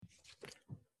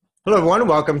Hello, everyone.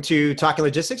 Welcome to Talking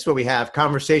Logistics, where we have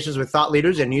conversations with thought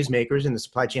leaders and newsmakers in the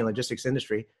supply chain logistics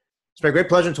industry. It's my great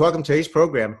pleasure to welcome to today's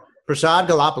program Prasad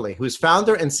Gallapalli, who is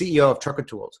founder and CEO of Trucker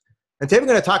Tools. And today we're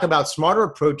going to talk about smarter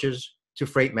approaches to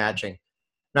freight matching.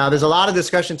 Now, there's a lot of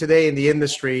discussion today in the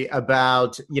industry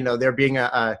about, there being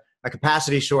a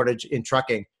capacity shortage in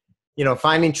trucking.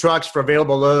 Finding trucks for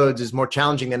available loads is more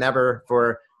challenging than ever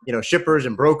for, shippers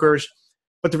and brokers.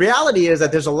 But the reality is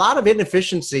that there's a lot of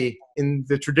inefficiency in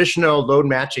the traditional load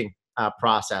matching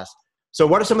process. So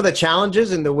what are some of the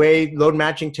challenges in the way load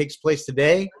matching takes place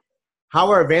today?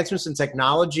 How are advancements in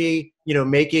technology,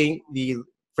 making the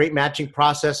freight matching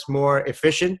process more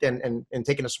efficient and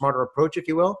taking a smarter approach, if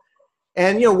you will?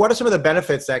 And, what are some of the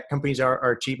benefits that companies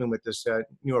are achieving with this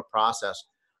newer process?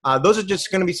 Those are just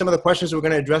going to be some of the questions we're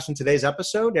going to address in today's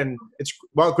episode. And it's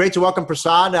great to welcome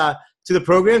Prasad to the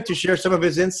program to share some of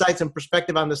his insights and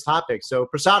perspective on this topic. So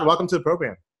Prasad, welcome to the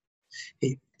program.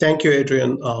 Hey, thank you,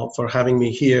 Adrian, for having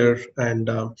me here. And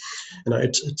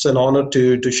it's an honor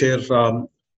to share our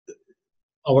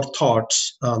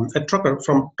thoughts at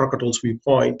from Trucker Tools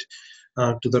viewpoint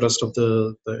to the rest of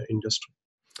the industry.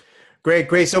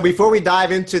 Great. So before we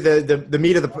dive into the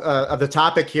meat of the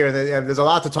topic here, and there's a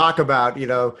lot to talk about.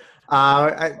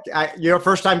 You're a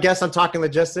first-time guest on Talking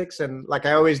Logistics, and like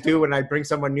I always do when I bring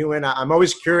someone new in, I'm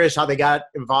always curious how they got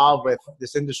involved with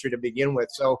this industry to begin with.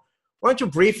 So why don't you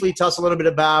briefly tell us a little bit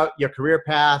about your career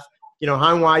path,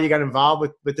 how and why you got involved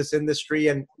with this industry,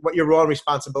 and what your role and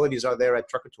responsibilities are there at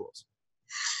Trucker Tools.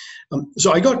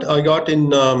 So I got in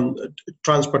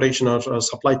transportation or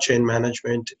supply chain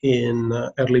management in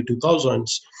early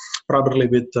 2000s, primarily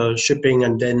with shipping,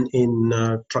 and then in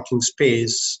trucking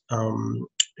space,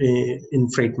 in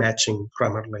freight matching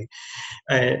primarily.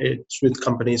 It's with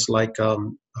companies like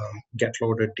Get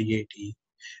Loaded, DAT,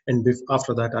 and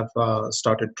after that I've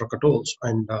started Trucker Tools.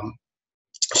 And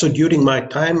so during my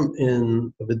time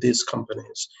with these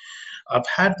companies, I've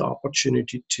had the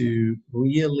opportunity to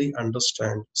really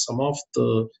understand some of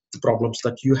the problems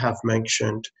that you have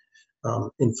mentioned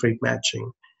in freight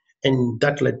matching, and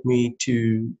that led me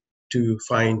to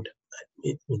find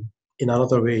in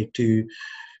another way to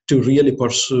really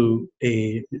pursue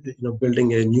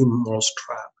building a new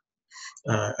mousetrap.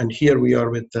 And here we are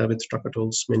with Trucker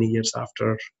Tools many years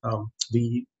after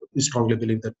we strongly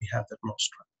believe that we have that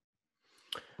mousetrap.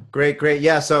 Great.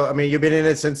 Yeah. So, you've been in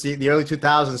it since the early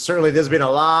 2000s. Certainly, there's been a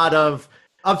lot of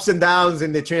ups and downs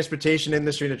in the transportation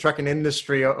industry and the trucking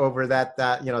industry over that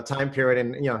time period.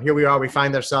 And, here we are, we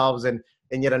find ourselves in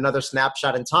yet another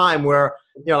snapshot in time where,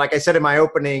 like I said in my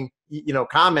opening,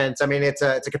 comments, it's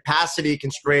a capacity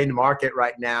constrained market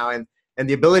right now. And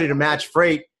the ability to match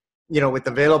freight, with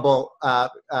available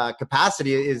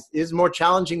capacity is more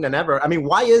challenging than ever.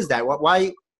 Why is that?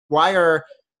 Why are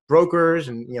brokers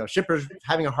and shippers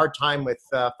having a hard time with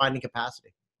finding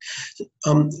capacity?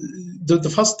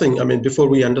 The first thing, before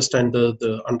we understand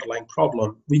the underlying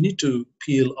problem, we need to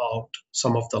peel out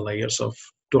some of the layers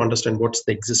to understand what's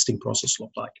the existing process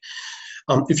look like.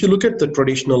 If you look at the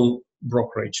traditional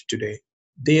brokerage today,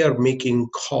 they are making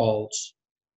calls,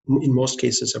 in most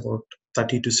cases about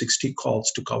 30 to 60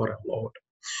 calls to cover a load.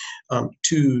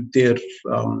 They're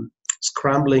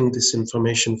scrambling this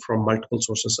information from multiple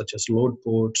sources such as load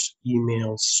boards,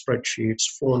 emails,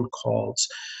 spreadsheets, phone calls.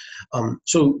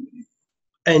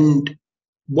 And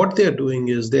what they're doing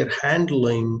is they're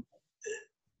handling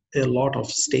a lot of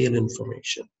stale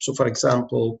information. So for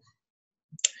example,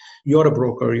 you're a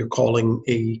broker, you're calling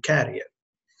a carrier.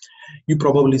 You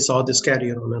probably saw this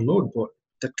carrier on a load board.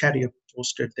 The carrier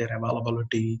posted their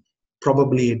availability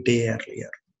probably a day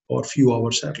earlier or a few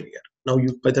hours earlier. Now,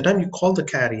 by the time you call the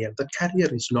carrier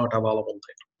is not available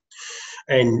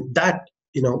there. And that,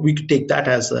 we could take that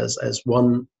as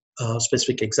one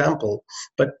specific example.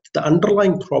 But the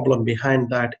underlying problem behind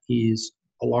that is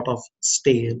a lot of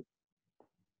stale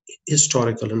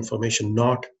historical information,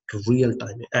 not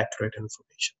real-time accurate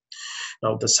information.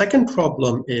 Now, the second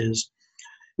problem is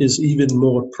even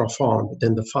more profound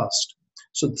than the first.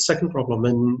 So the second problem,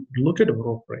 when you look at a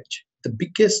brokerage, the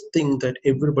biggest thing that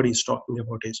everybody is talking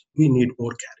about is we need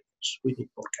more carriers.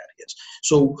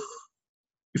 So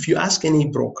if you ask any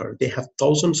broker, they have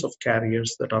thousands of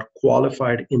carriers that are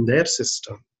qualified in their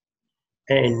system,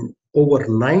 and over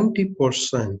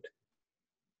 90%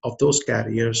 of those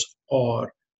carriers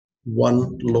are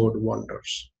one load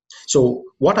wonders. So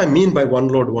what I mean by one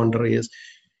load wonder is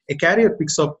a carrier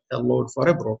picks up a load for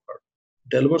a broker,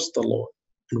 delivers the load,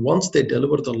 and once they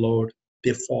deliver the load,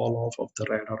 they fall off of the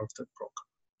radar of the broker.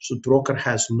 So broker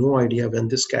has no idea when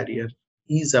this carrier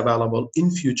is available in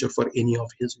future for any of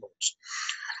his loads.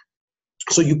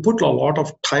 So you put a lot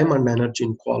of time and energy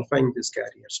in qualifying these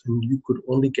carriers, and you could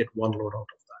only get one load out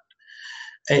of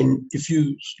that. And if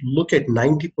you look at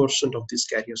 90% of these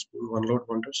carriers being one load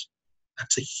wonders,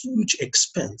 that's a huge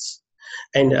expense.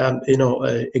 And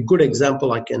a good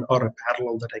example or a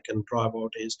parallel that I can draw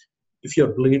about is if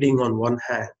you're bleeding on one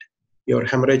hand, you're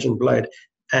hemorrhaging blood,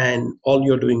 and all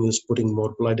you're doing is putting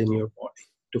more blood in your body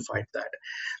to fight that.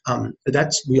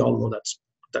 We all know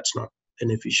that's not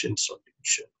an efficient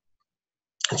solution.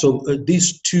 So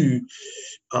these two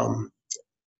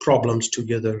problems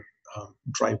together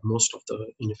drive most of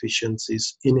the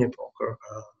inefficiencies in a broker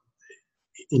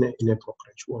in a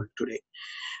brokerage world today.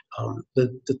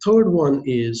 The third one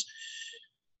is,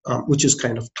 which is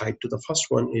kind of tied to the first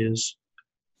one, is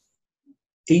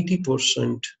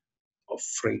 80% of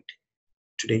freight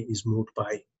today is moved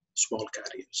by small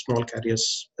carriers. Small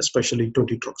carriers, especially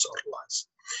 20 trucks or less.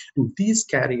 And these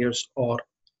carriers are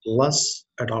less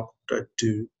adapted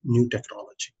to new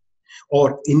technology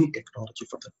or any technology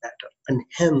for that matter. And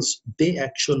hence, they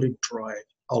actually drive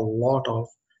a lot of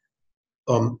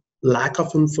lack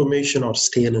of information or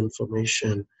stale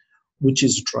information, which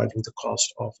is driving the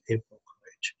cost of a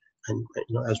brokerage. And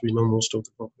as we know, most of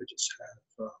the brokerages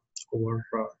have over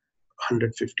 $150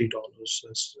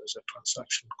 as a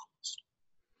transaction cost.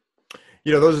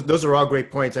 Those are all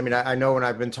great points. I mean, I know when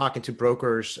I've been talking to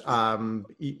brokers,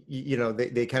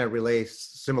 they kind of relay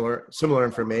similar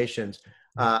information.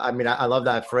 I love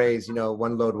that phrase,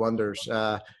 one load wonders.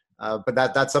 But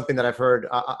that's something that I've heard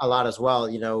a lot as well.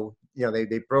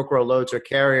 They broker a load to a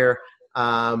carrier,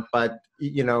 but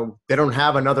they don't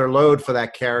have another load for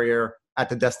that carrier at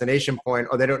the destination point,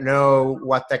 or they don't know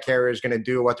what that carrier is going to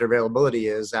do, what their availability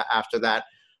is after that.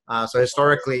 So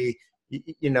historically,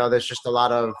 there's just a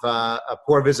lot of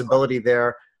poor visibility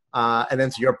there. And then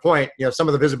to your point, some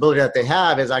of the visibility that they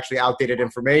have is actually outdated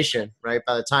information, right?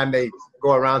 By the time they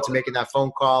go around to making that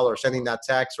phone call or sending that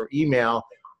text or email,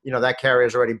 that carrier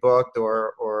is already booked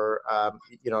or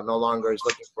no longer is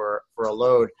looking for a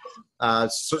load.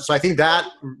 So I think that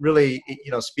really,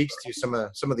 speaks to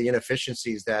some of the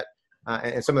inefficiencies that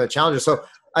and some of the challenges. So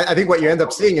I think what you end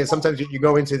up seeing is sometimes you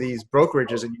go into these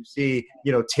brokerages and you see,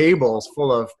 tables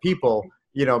full of people,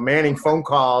 manning phone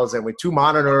calls and with two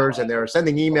monitors, and they're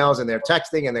sending emails and they're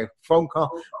texting and they're phone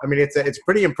call. I mean, it's a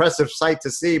pretty impressive sight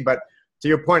to see, but to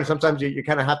your point, sometimes you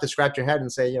kind of have to scratch your head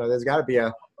and say, there's got to be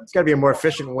a more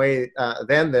efficient way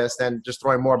than just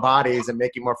throwing more bodies and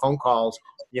making more phone calls,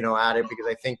 at it, because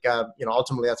I think,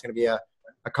 ultimately that's going to be a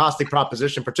costly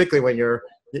proposition, particularly when you're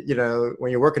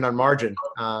working on margin.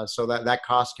 So that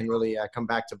cost can really come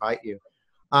back to bite you.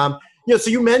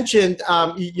 So you mentioned,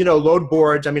 load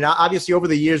boards. I mean, obviously over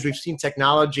the years, we've seen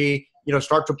technology,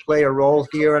 start to play a role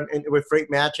here with freight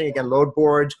matching, again, load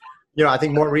boards. I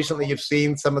think more recently you've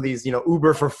seen some of these,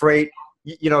 Uber for freight,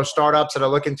 startups that are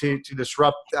looking to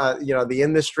disrupt, the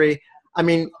industry. I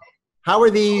mean, how are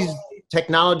these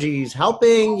technologies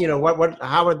helping?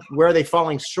 Where are they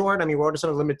falling short? I mean, what are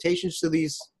some of the limitations to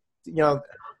these,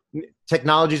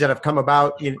 technologies that have come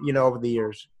about, over the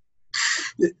years?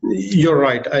 You're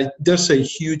right. There's a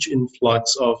huge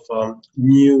influx of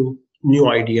new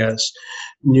ideas,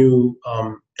 new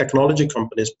technology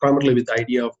companies, primarily with the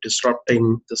idea of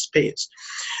disrupting the space.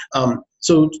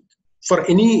 So for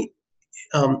any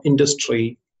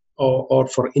industry or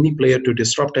for any player to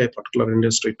disrupt a particular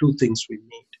industry, two things we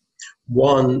need.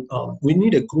 One, we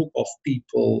need a group of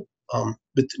people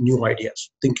with new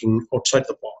ideas, thinking outside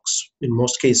the box, in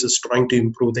most cases trying to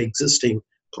improve the existing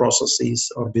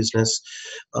processes or business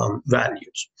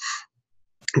values.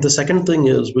 The second thing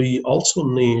is we also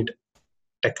need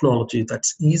technology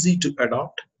that's easy to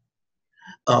adopt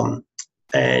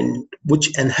and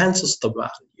which enhances the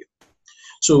value.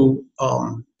 So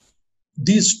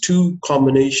these two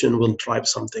combination will drive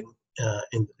something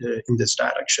in this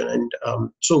direction. And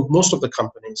so most of the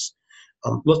companies,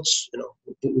 let's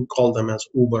we call them as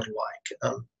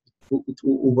Uber-like,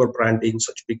 Uber brand being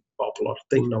such a big popular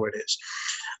thing nowadays.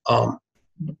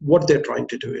 What they're trying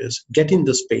to do is get in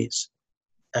the space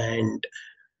and,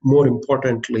 more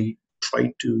importantly,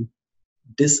 try to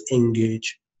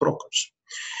disengage brokers.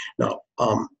 Now,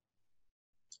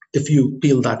 if you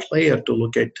peel that layer to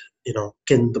look at,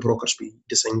 can the brokers be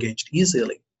disengaged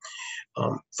easily?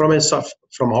 From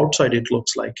outside, it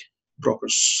looks like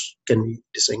brokers can be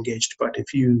disengaged. But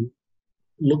if you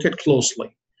look at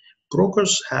closely,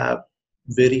 brokers have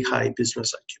very high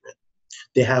business acumen.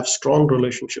 They have strong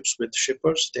relationships with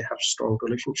shippers. They have strong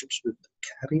relationships with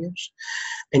carriers.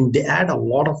 And they add a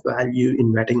lot of value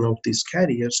in vetting out these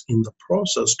carriers in the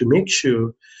process to make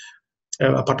sure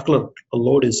a particular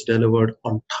load is delivered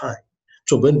on time.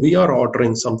 So when we are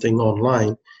ordering something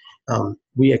online,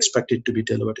 We expect it to be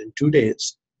delivered in 2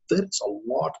 days. There is a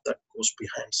lot that goes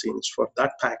behind scenes for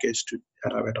that package to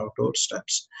arrive at our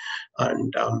doorsteps.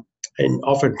 And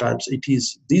oftentimes it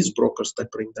is these brokers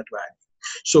that bring that value.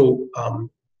 So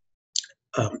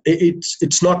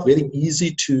it's not very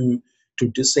easy to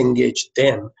disengage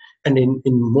them. And in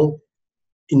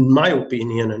my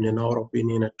opinion and in our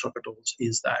opinion at Trucker Tools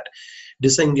is that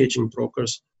disengaging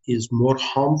brokers is more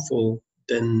harmful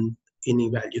than any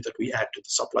value that we add to the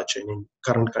supply chain in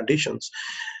current conditions.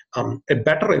 A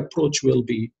better approach will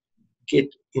be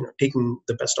taking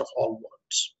the best of all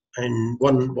worlds. And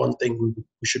one thing we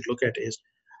should look at is,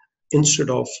 instead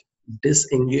of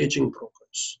disengaging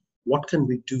brokers, what can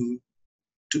we do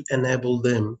to enable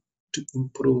them to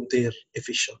improve their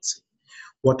efficiency?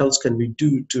 What else can we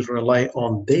do to rely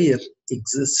on their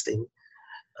existing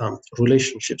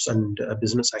relationships and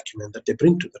business acumen that they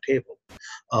bring to the table?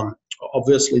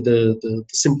 Obviously, the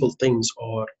simple things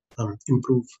are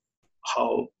improve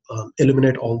how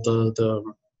eliminate all the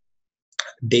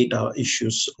data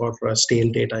issues or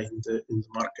stale data in the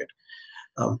market.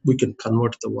 We can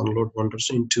convert the one load wonders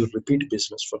into repeat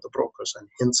business for the brokers and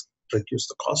hence reduce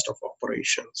the cost of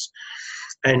operations.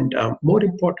 And more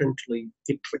importantly,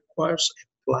 it requires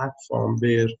a platform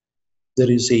where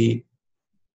there is a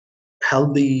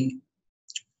healthy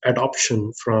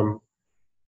adoption from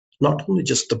not only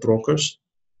just the brokers,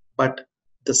 but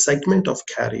the segment of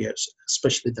carriers,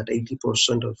 especially that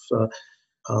 80% of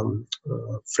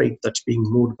freight that's being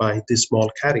moved by these small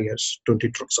carriers, 20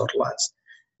 trucks or less,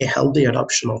 a healthy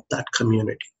adoption of that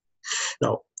community.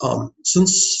 Now,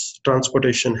 since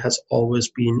transportation has always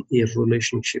been a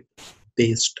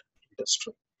relationship-based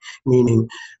industry, meaning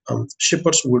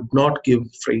shippers would not give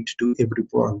freight to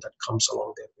everyone that comes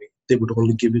along their way. They would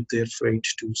only give it their freight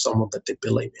to someone that they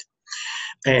believe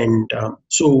in. And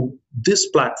so this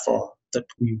platform that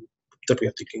we are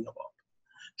thinking about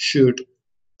should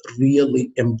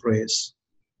really embrace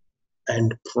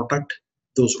and protect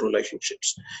those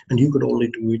relationships. And you could only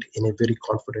do it in a very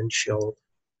confidential,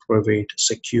 private,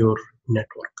 secure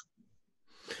network.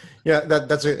 Yeah,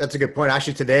 that's a good point.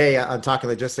 Actually, today on Talking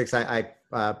Logistics, I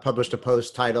published a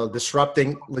post titled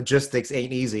 "Disrupting Logistics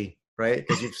Ain't Easy," right?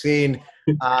 Because you've seen,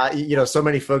 so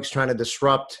many folks trying to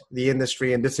disrupt the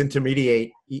industry and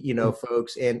disintermediate,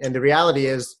 folks. And the reality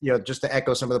is, just to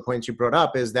echo some of the points you brought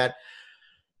up, is that,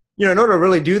 in order to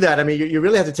really do that, I mean, you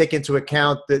really have to take into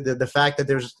account the fact that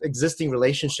there's existing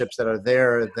relationships that are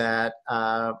there that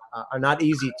are not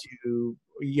easy to,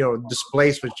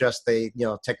 displace with just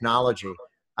technology.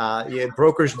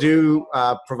 Brokers do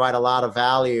provide a lot of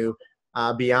value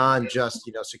beyond just,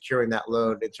 securing that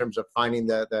load in terms of finding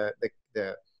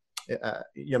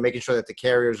making sure that the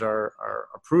carriers are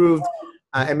approved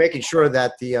and making sure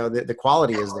that the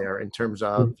quality is there in terms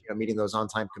of meeting those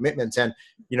on-time commitments. And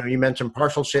you mentioned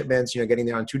partial shipments, getting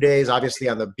there on 2 days. Obviously,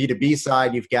 on the B2B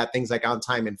side, you've got things like on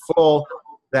time in full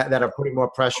that are putting more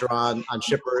pressure on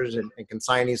shippers and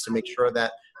consignees to make sure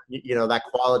that that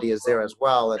quality is there as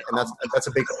well. And that's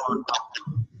a big part,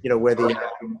 where the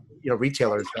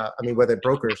retailers, where the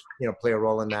brokers, play a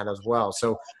role in that as well.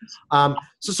 So,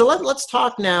 let's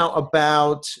talk now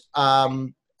about, I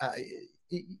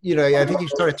think you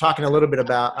started talking a little bit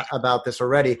about this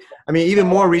already. I mean, even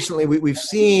more recently, we've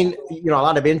seen, a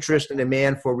lot of interest and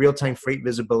demand for real-time freight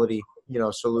visibility,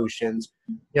 solutions,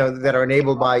 that are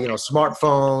enabled by,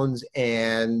 smartphones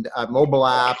and mobile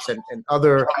apps and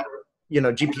other,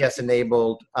 GPS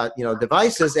enabled,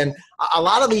 devices. And a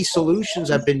lot of these solutions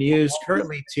have been used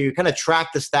currently to kind of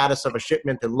track the status of a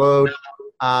shipment and load,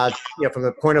 from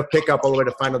the point of pickup all the way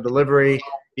to final delivery,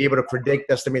 be able to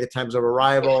predict, estimate the times of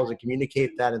arrivals and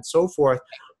communicate that and so forth.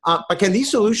 But can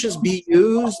these solutions be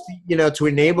used, to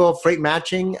enable freight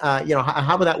matching?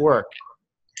 How would that work?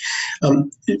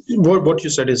 What you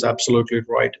said is absolutely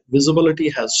right. Visibility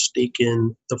has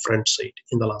taken the front seat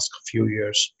in the last few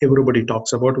years. Everybody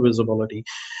talks about visibility.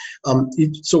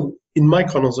 So in my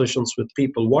conversations with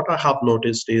people, what I have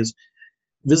noticed is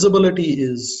visibility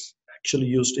is actually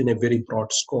used in a very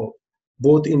broad scope,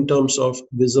 both in terms of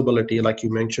visibility, like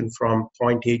you mentioned, from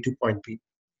point A to point B,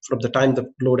 from the time the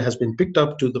load has been picked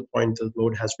up to the point the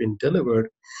load has been delivered,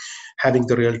 having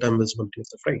the real-time visibility of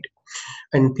the freight.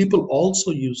 And people also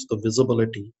use the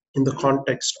visibility in the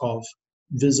context of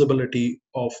visibility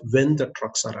of when the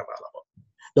trucks are available.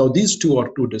 Now, these two are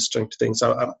two distinct things.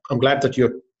 I'm glad that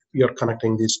you're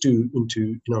connecting these two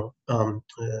into,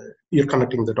 you're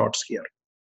connecting the dots here.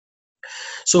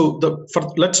 So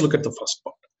let's look at the first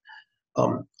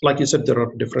part. Like you said, there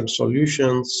are different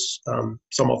solutions.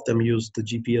 Some of them use the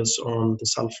GPS on the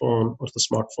cell phone or the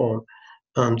smartphone.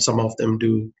 Some of them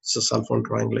do the cell phone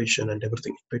triangulation and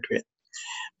everything in between.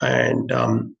 And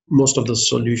most of the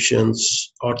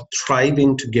solutions are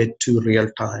thriving to get to real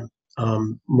time.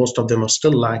 Most of them are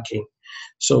still lacking.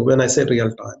 So when I say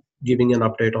real time, giving an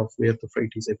update of where the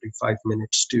freight is every 5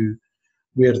 minutes to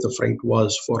where the freight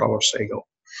was 4 hours ago.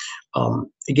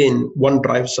 Again, one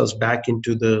drives us back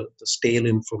into the stale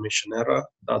information era.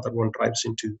 The other one drives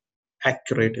into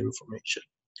accurate information.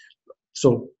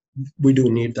 So we do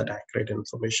need that accurate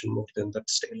information more than that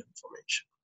stale information.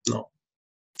 Now,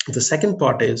 the second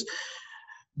part is,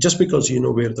 just because you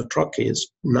know where the truck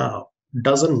is now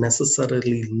doesn't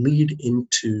necessarily lead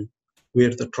into where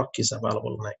the truck is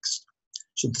available next.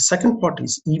 So the second part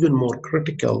is even more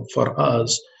critical for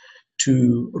us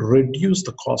to reduce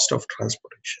the cost of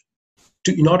transportation.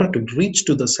 In order to reach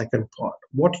to the second part,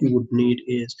 what you would need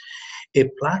is a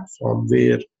platform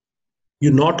where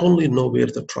you not only know where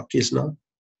the truck is now,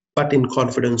 but in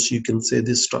confidence you can say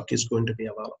this truck is going to be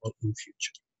available in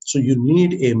future. So you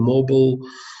need a mobile,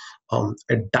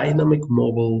 a dynamic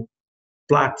mobile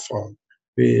platform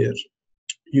where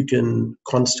you can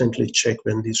constantly check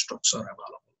when these trucks are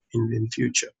available in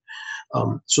future.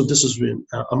 So this is when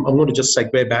I'm going to just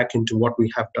segue back into what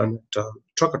we have done at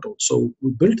Trucker Tools. So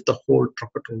we built the whole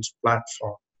Trucker Tools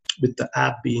platform with the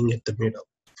app being at the middle.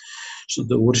 So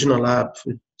the original app,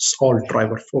 it's all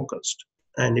driver focused,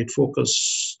 and it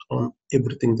focuses on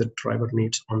everything the driver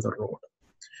needs on the road,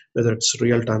 whether it's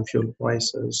real-time fuel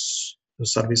prices, the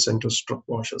service centers, truck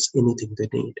washes, anything they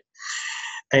need.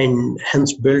 And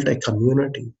hence built a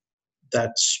community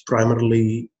that's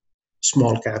primarily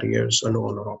small carriers and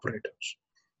owner-operators.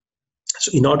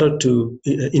 So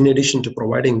in addition to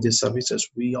providing these services,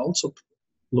 we also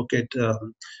look at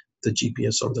the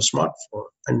GPS on the smartphone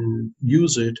and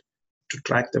use it to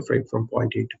track the freight from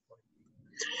point A to point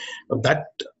B. Now that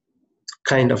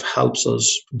kind of helps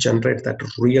us generate that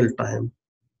real-time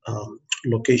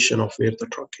location of where the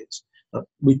truck is.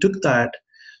 We took that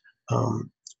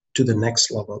to the next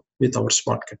level with our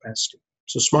smart capacity.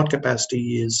 So smart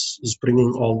capacity is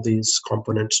bringing all these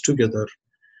components together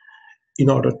in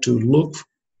order to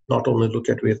not only look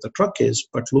at where the truck is,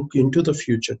 but look into the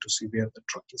future to see where the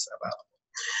truck is available.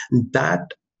 And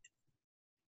that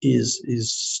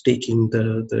is taking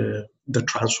the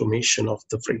transformation of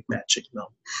the freight matching now.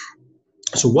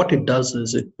 So what it does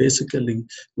is it basically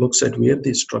looks at where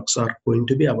these trucks are going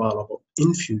to be available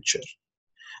in future,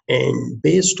 and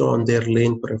based on their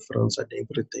lane preference and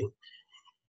everything,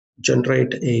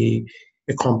 generate a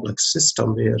complex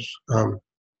system where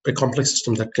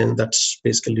that's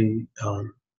basically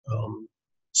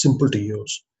simple to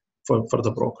use for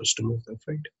the brokers to move their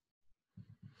freight.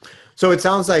 So it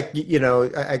sounds like,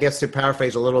 I guess to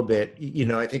paraphrase a little bit,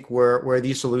 I think where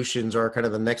these solutions are kind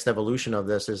of the next evolution of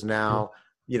this is now,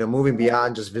 moving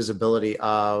beyond just visibility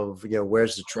of,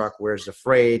 where's the truck, where's the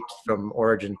freight from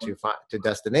origin to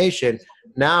destination.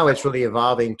 Now it's really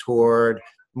evolving toward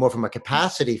more from a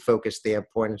capacity focused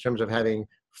standpoint in terms of having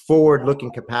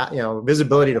forward-looking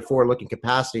visibility to forward-looking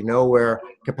capacity, know where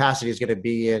capacity is going to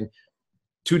be in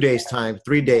 2 days time,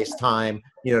 3 days time,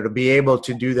 to be able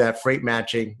to do that freight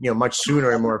matching, much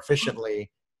sooner and more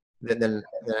efficiently than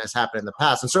has happened in the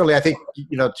past. And certainly I think,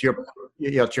 to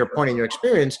your point in your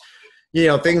experience,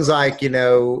 things like,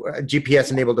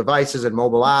 GPS enabled devices and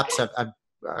mobile apps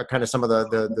are kind of some of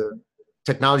the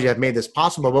technology that have made this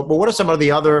possible. But what are some of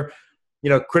the other,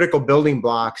 critical building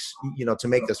blocks, to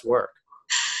make this work?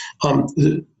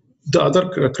 The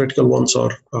other critical ones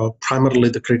are primarily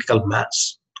the critical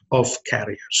mass of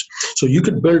carriers. So you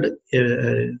could build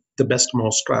the best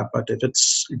mousetrap, but if it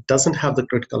doesn't have the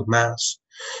critical mass,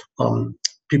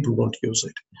 people won't use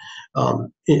it.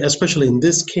 Especially in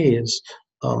this case,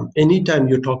 anytime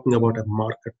you're talking about a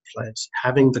marketplace,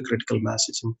 having the critical mass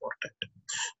is important.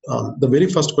 The very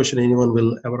first question anyone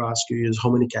will ever ask you is, how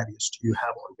many carriers do you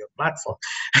have on your platform?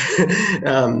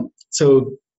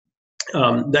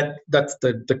 That's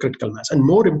the critical mass. And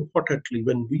more importantly,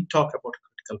 when we talk about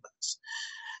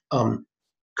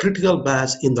critical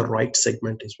mass in the right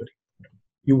segment is very important.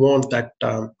 You want that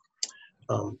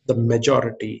the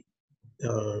majority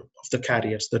of the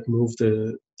carriers that move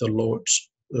the loads,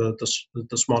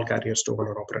 the small carriers to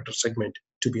owner operator segment,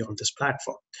 to be on this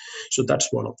platform. So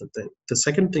that's one of the things. The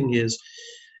second thing is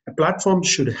a platform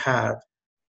should have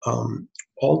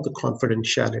all the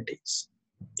confidentialities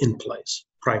in place,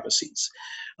 privacies.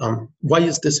 Why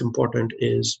is this important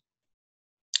is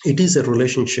it is a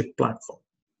relationship platform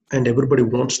and everybody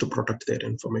wants to protect their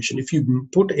information. If you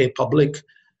put a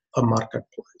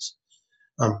marketplace,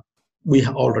 we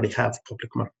already have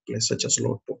public marketplace such as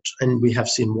load ports, and we have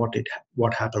seen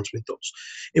what happens with those.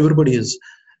 Everybody is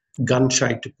gun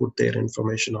shy to put their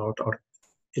information out, or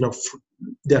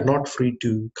they're not free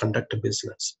to conduct a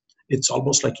business. It's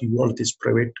almost like you want these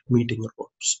private meeting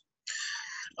rooms.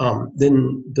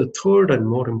 Then the third and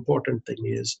more important thing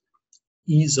is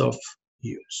ease of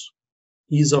use.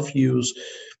 Ease of use,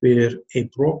 where a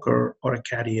broker or a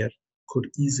carrier could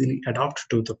easily adapt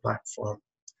to the platform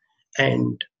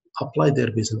and apply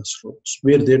their business rules,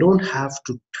 where they don't have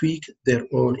to tweak their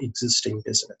own existing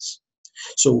business.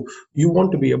 So you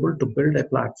want to be able to build a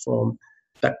platform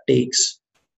that takes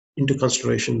into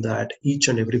consideration that each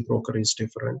and every broker is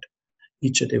different,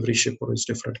 each and every shipper is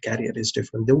different, carrier is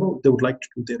different. They would like to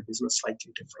do their business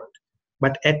slightly different,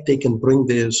 but yet they can bring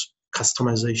these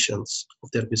customizations of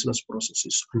their business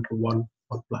processes into one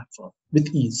platform with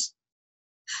ease.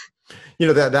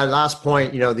 That last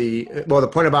point, the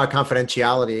point about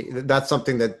confidentiality, that's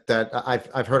something that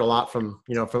I've heard a lot from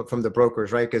the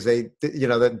brokers, right? Because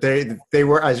they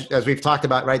were, as we've talked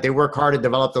about, right, they work hard to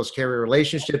develop those carrier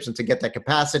relationships and to get that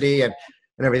capacity and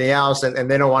everything else, and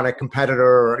they don't want a competitor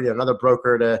or another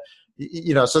broker to,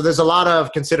 so there's a lot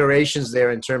of considerations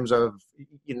there in terms of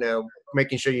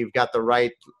making sure you've got the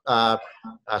right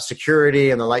security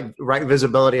and the right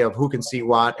visibility of who can see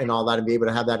what and all that, and be able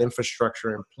to have that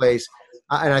infrastructure in place.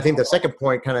 And I think the second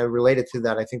point, kind of related to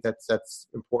that, I think that's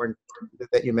important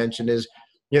that you mentioned, is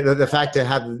the fact to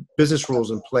have business rules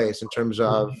in place in terms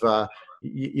of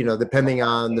depending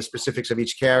on the specifics of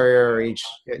each carrier or each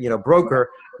broker,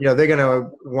 they're going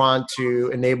to want to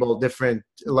enable different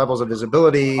levels of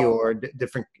visibility or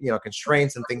different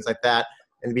constraints and things like that,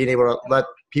 and being able to let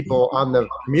people on the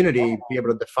community be able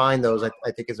to define those,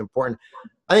 I think is important.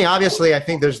 I think obviously,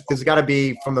 there's got to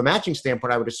be, from the matching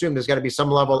standpoint, I would assume there's got to be some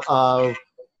level of,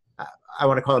 I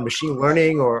want to call it machine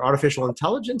learning or artificial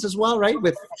intelligence as well, right?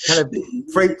 With kind of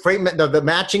the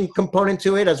matching component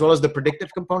to it, as well as the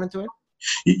predictive component to it.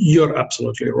 You're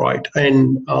absolutely right.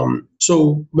 And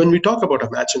so when we talk about a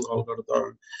matching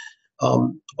algorithm,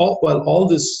 all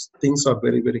these things are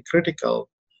very, very critical.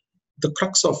 The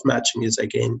crux of matching is,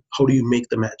 again, how do you make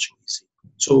the matching easy?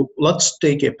 So let's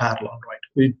take a parallel,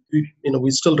 right?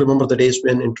 We still remember the days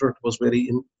when internet was very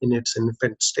in its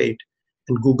infant state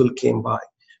and Google came by.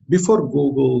 Before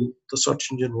Google, the search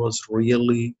engine was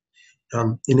really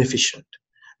inefficient.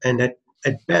 And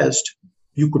at best,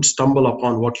 you could stumble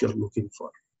upon what you're looking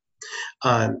for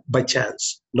by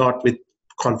chance, not with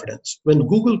confidence. When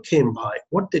Google came by,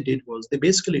 what they did was they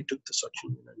basically took the search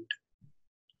engine and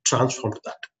transformed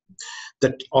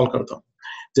that algorithm.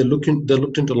 They looked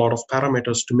into a lot of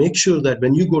parameters to make sure that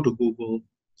when you go to Google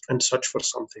and search for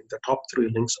something, the top 3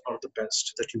 links are the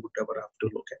best that you would ever have to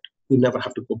look at. You never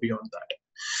have to go beyond that.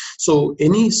 So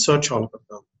any search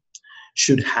algorithm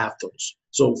should have those.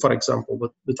 So for example,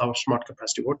 with our smart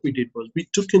capacity, what we did was we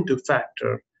took into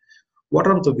factor what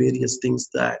are the various things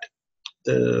that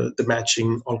the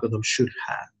matching algorithm should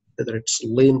have, whether it's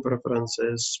lane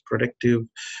preferences, predictive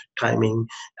timing,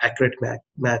 accurate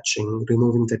matching,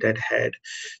 removing the dead head.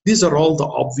 These are all the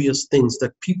obvious things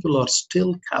that people are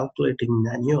still calculating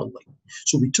manually.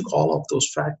 So we took all of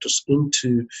those factors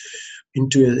into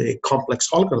a complex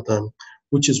algorithm,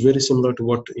 which is very similar to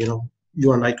what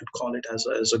you and I could call it as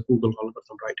a Google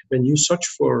algorithm, right? When you search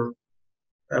for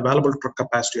available truck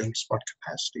capacity and smart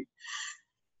capacity,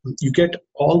 you get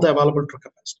all the available truck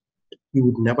capacity. You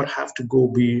would never have to go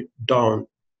be down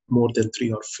more than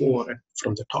 3 or 4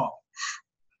 from the top.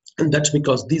 And that's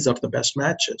because these are the best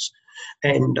matches.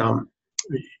 And,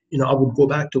 I would go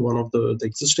back to one of the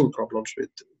existing problems with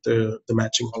the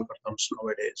matching algorithms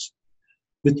nowadays.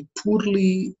 With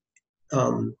poorly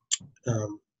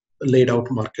laid out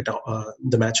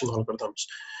the matching algorithms,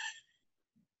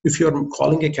 if you're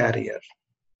calling a carrier,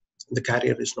 the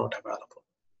carrier is not available.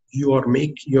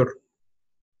 You're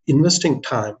investing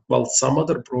time while some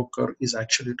other broker is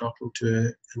actually talking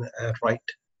to a right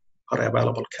or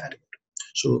available carrier.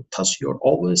 So thus you're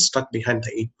always stuck behind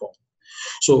the 8 ball.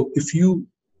 So if you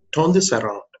turn this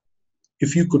around,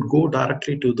 if you could go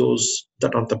directly to those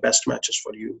that are the best matches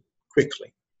for you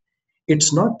quickly,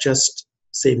 it's not just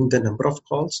saving the number of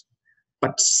calls,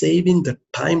 but saving the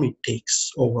time it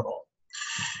takes overall.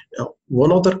 Now,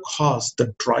 one other cause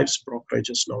that drives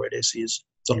brokerages nowadays is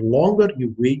the longer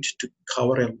you wait to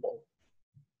cover a load,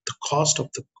 the cost of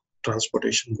the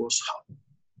transportation goes up.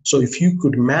 So if you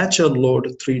could match a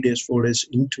load 3 days, 4 days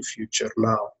into future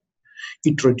now,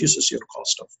 it reduces your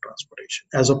cost of transportation,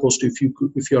 as opposed to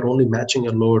if you're only matching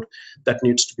a load that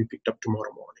needs to be picked up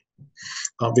tomorrow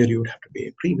morning, where you would have to pay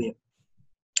a premium.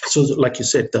 So like you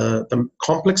said, the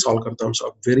complex algorithms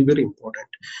are very, very important.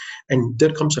 And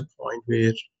there comes a point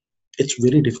where it's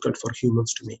very difficult for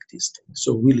humans to make these things.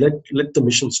 So we let the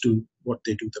machines do what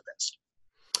they do the best.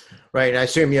 Right. I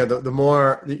assume, the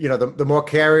more, the more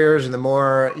carriers and the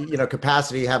more,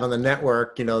 capacity you have on the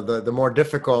network, the more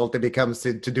difficult it becomes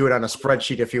to do it on a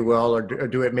spreadsheet, if you will, or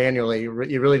do it manually. You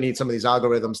really need some of these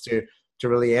algorithms to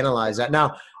really analyze that.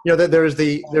 Now, there's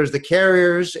the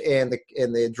carriers and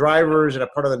the drivers and a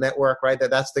part of the network, right?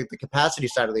 That's the capacity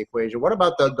side of the equation. What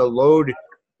about the load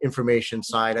information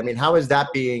side? I mean, how is that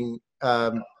being,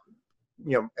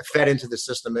 fed into the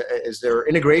system? Is there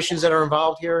integrations that are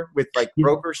involved here with like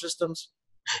broker systems?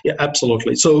 Yeah,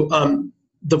 absolutely. So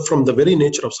from the very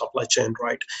nature of supply chain,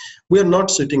 right, we are not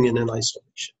sitting in an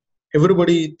isolation.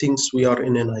 Everybody thinks we are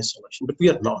in an isolation, but we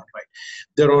are not, right?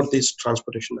 There are these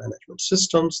transportation management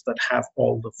systems that have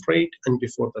all the freight, and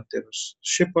before that there's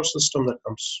shipper system that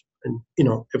comes and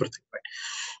everything, right?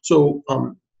 So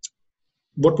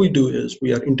what we do is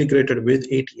we are integrated with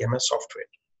ATMS software,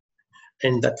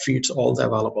 and that feeds all the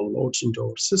available loads into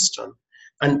our system.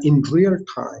 And in real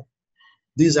time,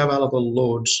 these available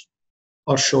loads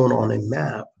are shown on a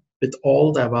map with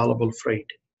all the available freight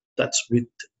that's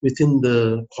within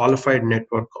the qualified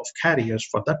network of carriers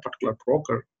for that particular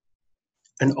broker,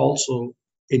 and also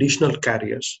additional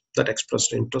carriers that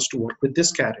expressed interest to work with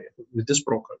this carrier, with this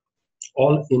broker,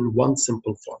 all in one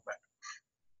simple format.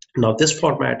 Now, this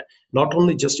format not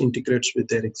only just integrates with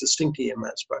their existing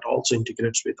TMS, but also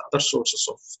integrates with other sources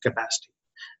of capacity.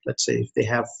 Let's say if they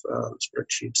have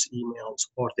spreadsheets, emails,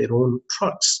 or their own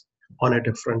trucks on a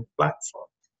different platform,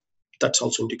 that's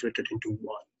also integrated into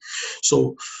one.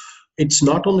 So it's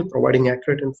not only providing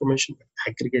accurate information, but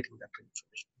aggregating that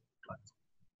information.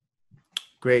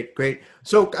 Great.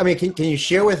 So, I mean, can you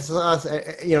share with us,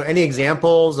 any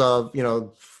examples of,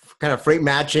 kind of freight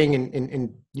matching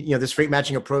and this freight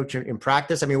matching approach in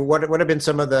practice? I mean, what have been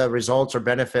some of the results or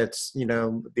benefits,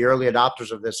 the early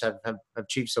adopters of this have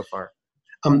achieved so far?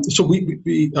 So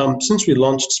we since we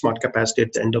launched Smart Capacity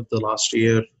at the end of the last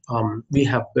year, we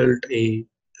have built a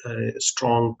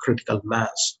strong critical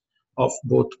mass of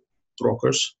both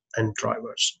brokers and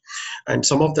drivers. And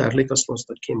some of the early customers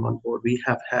that came on board, we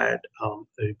have had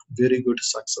a very good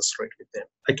success rate with them.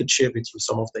 I could share with you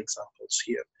some of the examples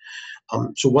here.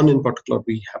 So one in particular,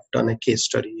 we have done a case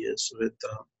study is with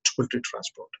Triple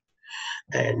Transport.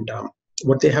 And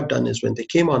what they have done is when they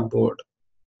came on board,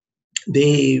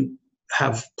 they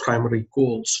have primary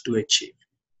goals to achieve.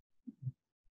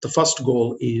 The first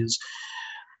goal is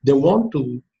they want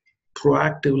to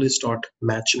proactively start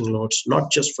matching loads,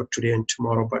 not just for today and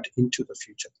tomorrow, but into the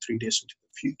future, 3 days into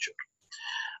the future.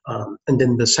 And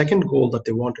then the second goal that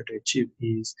they wanted to achieve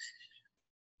is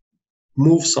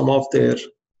move some of their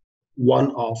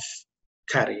one-off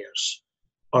carriers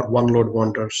or one-load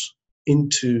wonders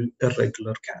into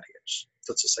irregular carriers.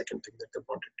 That's the second thing that they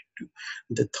wanted to do.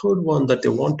 The third one that they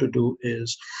want to do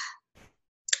is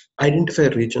identify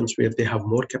regions where they have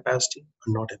more capacity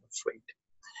and not enough freight.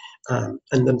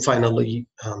 And then finally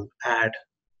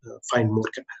find more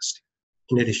capacity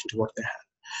in addition to what they have.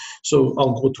 So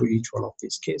I'll go through each one of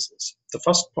these cases. The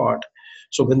first part,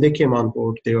 so when they came on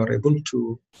board, they were able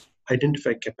to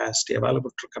identify capacity,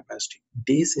 available truck capacity,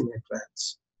 days in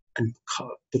advance, and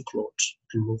book loads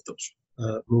and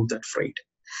move that freight.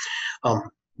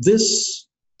 This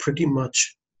pretty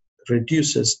much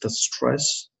reduces the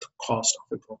stress, the cost of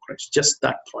the brokerage, just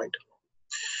that point alone.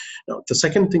 Now, the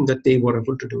second thing that they were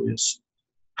able to do is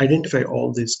identify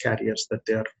all these carriers that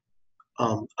they are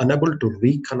unable to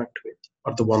reconnect with,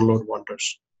 or the one-load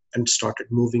wonders, and started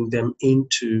moving them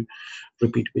into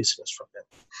repeat business from them.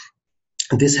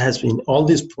 And this has been, all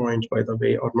these points, by the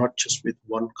way, are not just with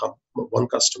one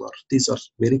customer. These are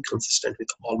very consistent with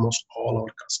almost all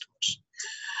our customers.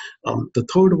 The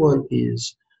third one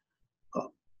is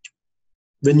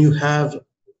when you have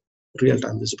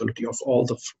real-time visibility of all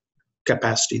the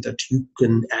capacity that you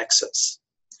can access,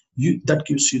 that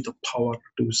gives you the power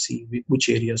to see which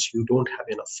areas you don't have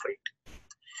enough freight.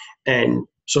 And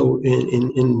so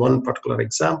in one particular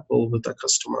example with a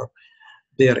customer,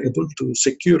 they are able to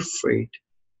secure freight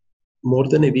more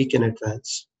than a week in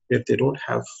advance if they don't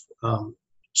have,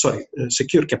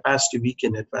 secure capacity a week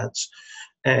in advance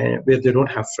where they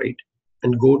don't have freight,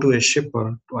 and go to a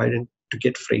shipper to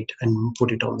get freight and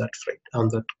put it on that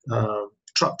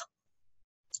truck.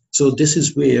 So this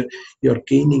is where you're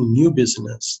gaining new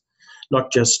business,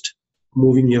 not just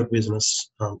moving your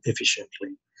business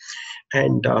efficiently.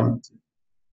 And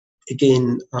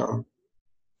again,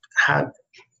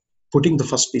 putting the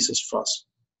first pieces first,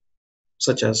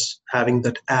 such as having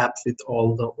that app with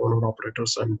all the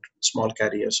owner-operators and small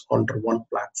carriers under one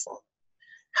platform,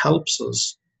 helps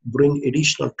us bring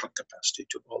additional truck capacity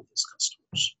to all these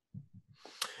customers.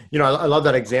 I love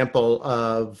that example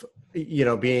of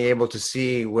being able to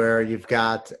see where you've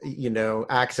got,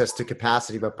 access to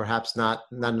capacity, but perhaps not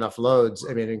enough loads.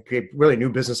 I mean, and create really new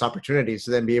business opportunities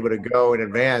to then be able to go in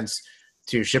advance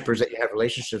to shippers that you have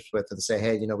relationships with and say,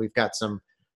 hey, we've got some,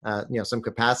 some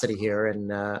capacity here, and,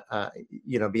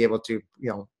 be able to,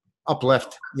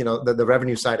 uplift, the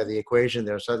revenue side of the equation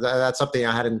there. So that's something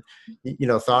I hadn't,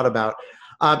 thought about.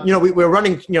 We're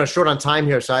running, short on time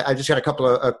here. So I just got a couple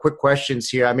of quick questions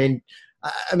here. I mean,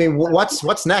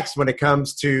 what's next when it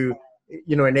comes to,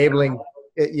 enabling,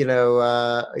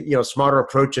 smarter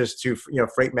approaches to,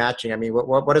 freight matching? I mean,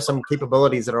 what are some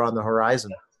capabilities that are on the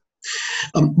horizon?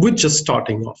 We're just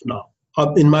starting off now.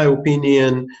 In my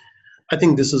opinion, I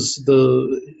think this is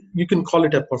you can call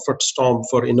it a perfect storm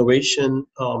for innovation.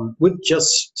 We've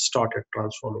just started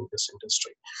transforming this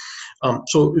industry.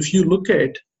 So if you look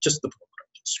at just the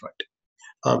brokerages, right?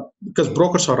 Because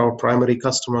brokers are our primary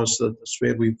customers, that's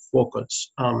where we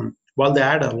focus. While they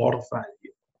add a lot of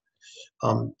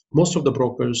value, most of the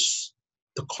brokers,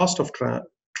 the cost of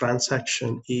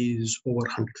transaction is over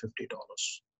 $150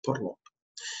 per load.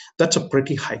 That's a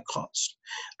pretty high cost.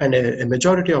 And a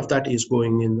majority of that is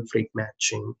going in freight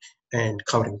matching and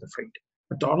covering the freight.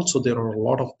 But also there are a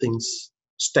lot of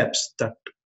steps that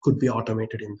could be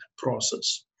automated in that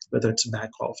process, whether it's back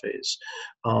office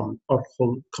or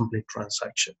whole complete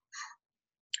transaction.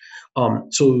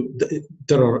 So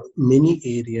there are many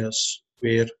areas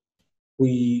where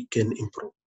we can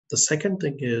improve. The second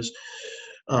thing is,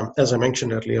 as I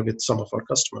mentioned earlier with some of our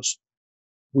customers,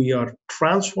 we are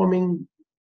transforming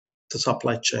the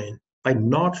supply chain by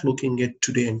not looking at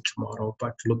today and tomorrow,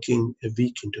 but looking a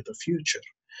week into the future.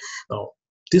 Now,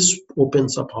 this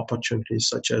opens up opportunities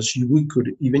such as we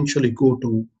could eventually go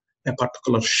to a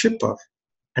particular shipper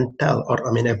and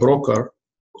a broker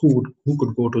who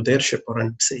could go to their shipper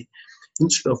and say,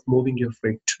 instead of moving your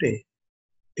freight today,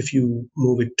 if you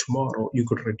move it tomorrow, you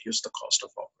could reduce the cost of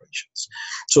operations.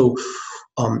 So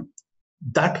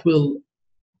that will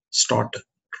start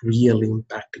really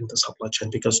impacting the supply chain,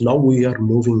 because now we are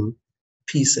moving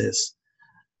pieces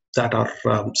that are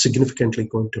significantly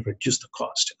going to reduce the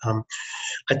cost.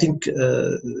 I think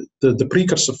the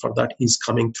precursor for that is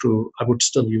coming through. I would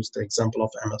still use the example of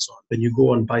Amazon. When you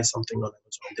go and buy something on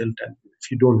Amazon, they'll tell you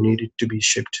if you don't need it to be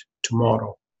shipped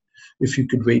tomorrow, if you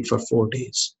could wait for 4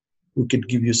 days, we could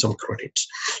give you some credits.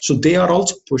 So they are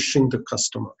also pushing the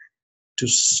customer to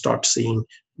start saying,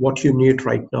 what you need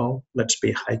right now, let's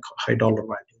pay high dollar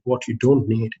value. What you don't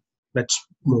need, let's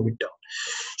move it down.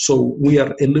 So we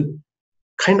are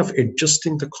kind of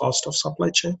adjusting the cost of supply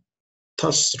chain,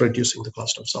 thus reducing the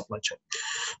cost of supply chain.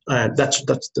 And that's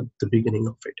the beginning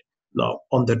of it. Now,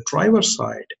 on the driver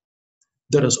side,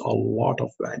 there is a lot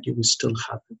of value we still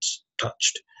haven't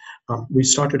touched. We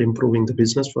started improving the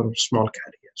business for small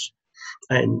carriers.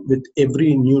 And with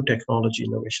every new technology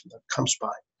innovation that comes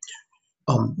by,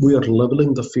 we are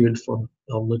leveling the field for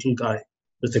a little guy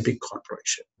with a big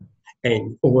corporation.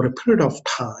 And over a period of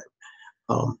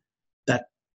time, that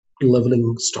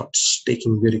leveling starts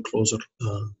taking very closer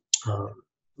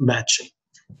matching.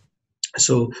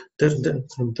 So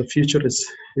the future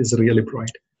is really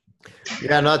bright.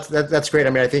 Yeah, no, that's great.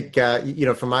 I mean, I think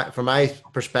from my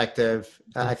perspective,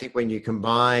 I think when you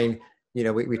combine,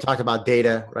 we talked about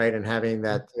data, right, and having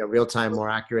that real-time, more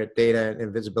accurate data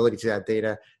and visibility to that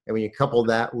data, and when you couple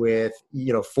that with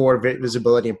forward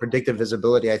visibility and predictive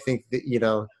visibility, I think that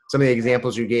some of the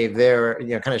examples you gave there,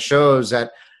 kind of shows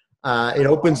that it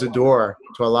opens the door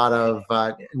to a lot of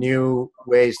new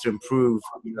ways to improve,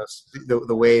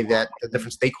 the way that the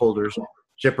different stakeholders,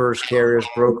 shippers, carriers,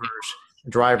 brokers,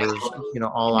 drivers,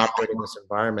 all operate in this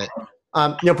environment.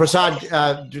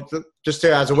 Prasad, just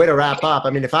as a way to wrap up, I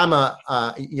mean, if I'm a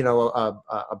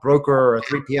broker or a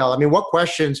 3PL, I mean, what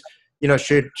questions,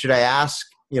 should I ask,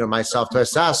 myself to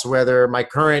assess whether my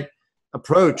current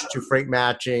approach to freight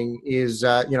matching is,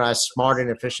 as smart and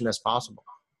efficient as possible?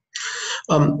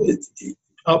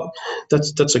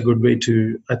 That's a good way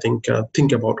to, I think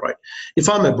about, right? If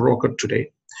I'm a broker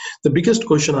today, the biggest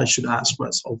question I should ask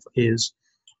myself is,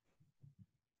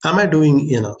 am I doing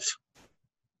enough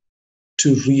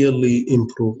to really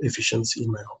improve efficiency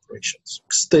in my operations?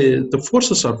 Because the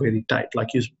forces are very tight.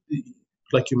 Like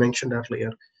you mentioned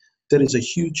earlier, there is a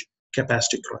huge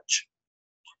capacity crunch.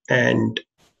 And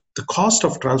the cost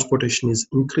of transportation is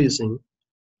increasing,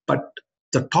 but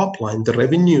the top line, the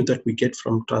revenue that we get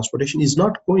from transportation is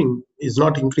not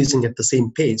increasing at the same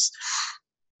pace.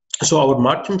 So our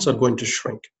margins are going to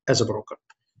shrink as a broker.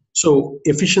 So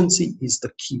efficiency is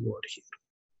the key word here.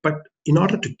 But in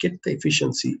order to get the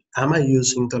efficiency, am I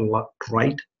using the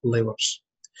right levers?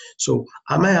 So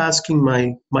am I asking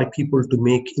my people to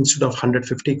make, instead of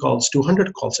 150 calls,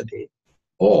 200 calls a day?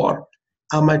 Or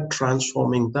am I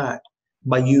transforming that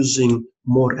by using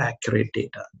more accurate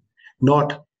data,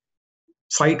 not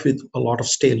fight with a lot of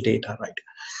stale data,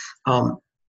 right?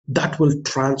 That will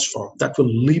transform, that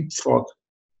will leapfrog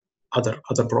other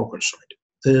brokers,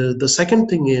 right? The second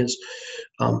thing is,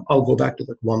 I'll go back to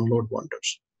that one load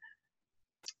wonders.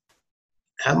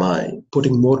 Am I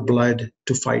putting more blood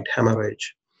to fight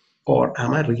hemorrhage, or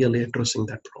am I really addressing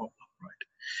that problem,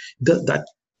 right?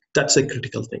 That's a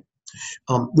critical thing.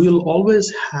 We'll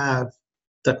always have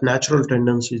that natural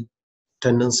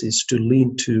tendencies to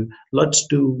lean to, let's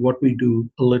do what we do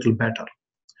a little better,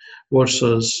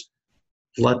 versus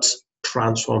let's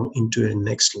transform into a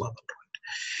next level.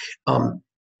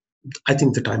 I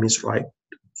think the time is right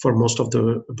for most of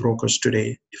the brokers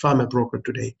today. If I'm a broker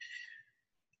today,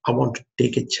 I want to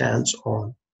take a chance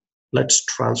on, let's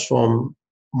transform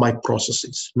my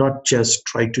processes, not just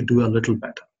try to do a little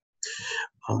better,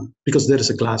 because there is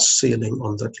a glass ceiling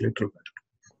on that little better.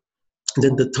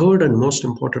 Then the third and most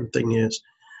important thing is,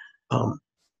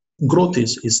 growth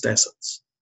is the essence.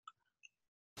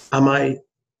 Am I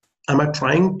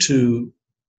trying to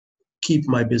keep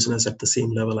my business at the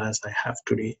same level as I have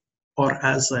today, or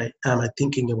am I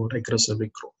thinking about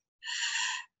aggressively growing?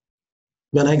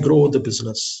 When I grow the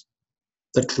business,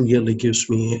 that really gives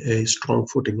me a strong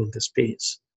footing in the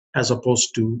space, as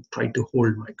opposed to try to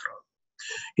hold my ground.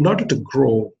 In order to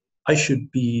grow, I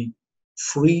should be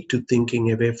free to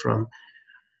thinking away from,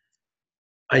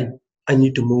 I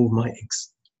need to move my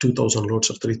 2,000 loads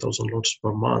or 3,000 loads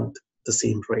per month the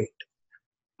same rate.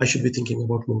 I should be thinking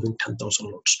about moving 10,000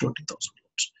 loads, 20,000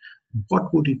 loads.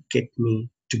 What would it get me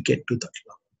to get to that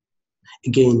level?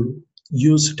 Again,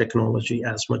 use technology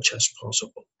as much as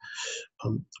possible.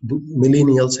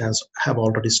 Millennials have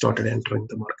already started entering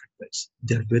the marketplace.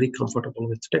 They're very comfortable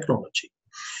with technology.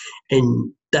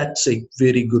 And that's a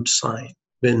very good sign.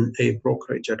 When a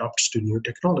brokerage adopts to new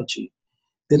technology,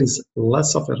 there is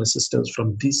less of a resistance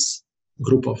from this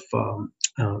group of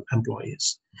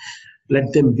employees.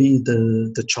 Let them be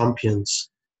the champions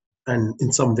and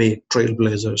in some way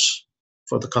trailblazers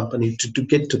for the company to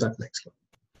get to that next level.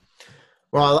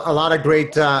 Well, a lot of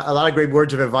great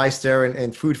words of advice there,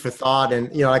 and food for thought.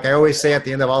 And like I always say at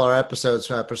the end of all our episodes,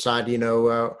 Prasad,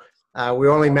 we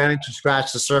only managed to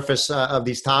scratch the surface of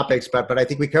these topics, but I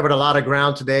think we covered a lot of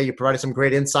ground today. You provided some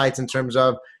great insights in terms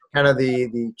of kind of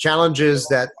the challenges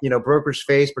that brokers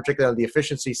face, particularly on the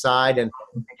efficiency side, and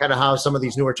kind of how some of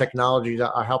these newer technologies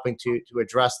are helping to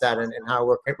address that, and how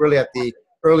we're really at the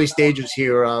early stages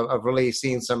here of really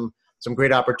seeing some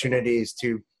great opportunities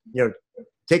to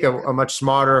take a much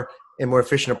smarter and more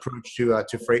efficient approach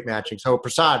to freight matching. So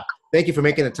Prasad, thank you for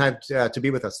making the time to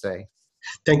be with us today.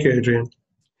 Thank you, Adrian.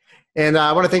 And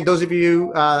I want to thank those of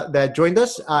you that joined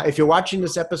us. If you're watching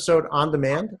this episode on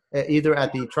demand, either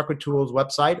at the Trucker Tools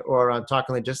website or on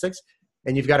Talking Logistics,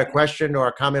 and you've got a question or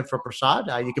a comment for Prasad,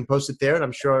 you can post it there, and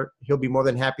I'm sure he'll be more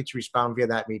than happy to respond via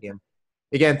that medium.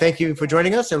 Again, thank you for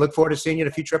joining us, and look forward to seeing you in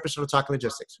a future episode of Talking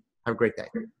Logistics. Have a great day.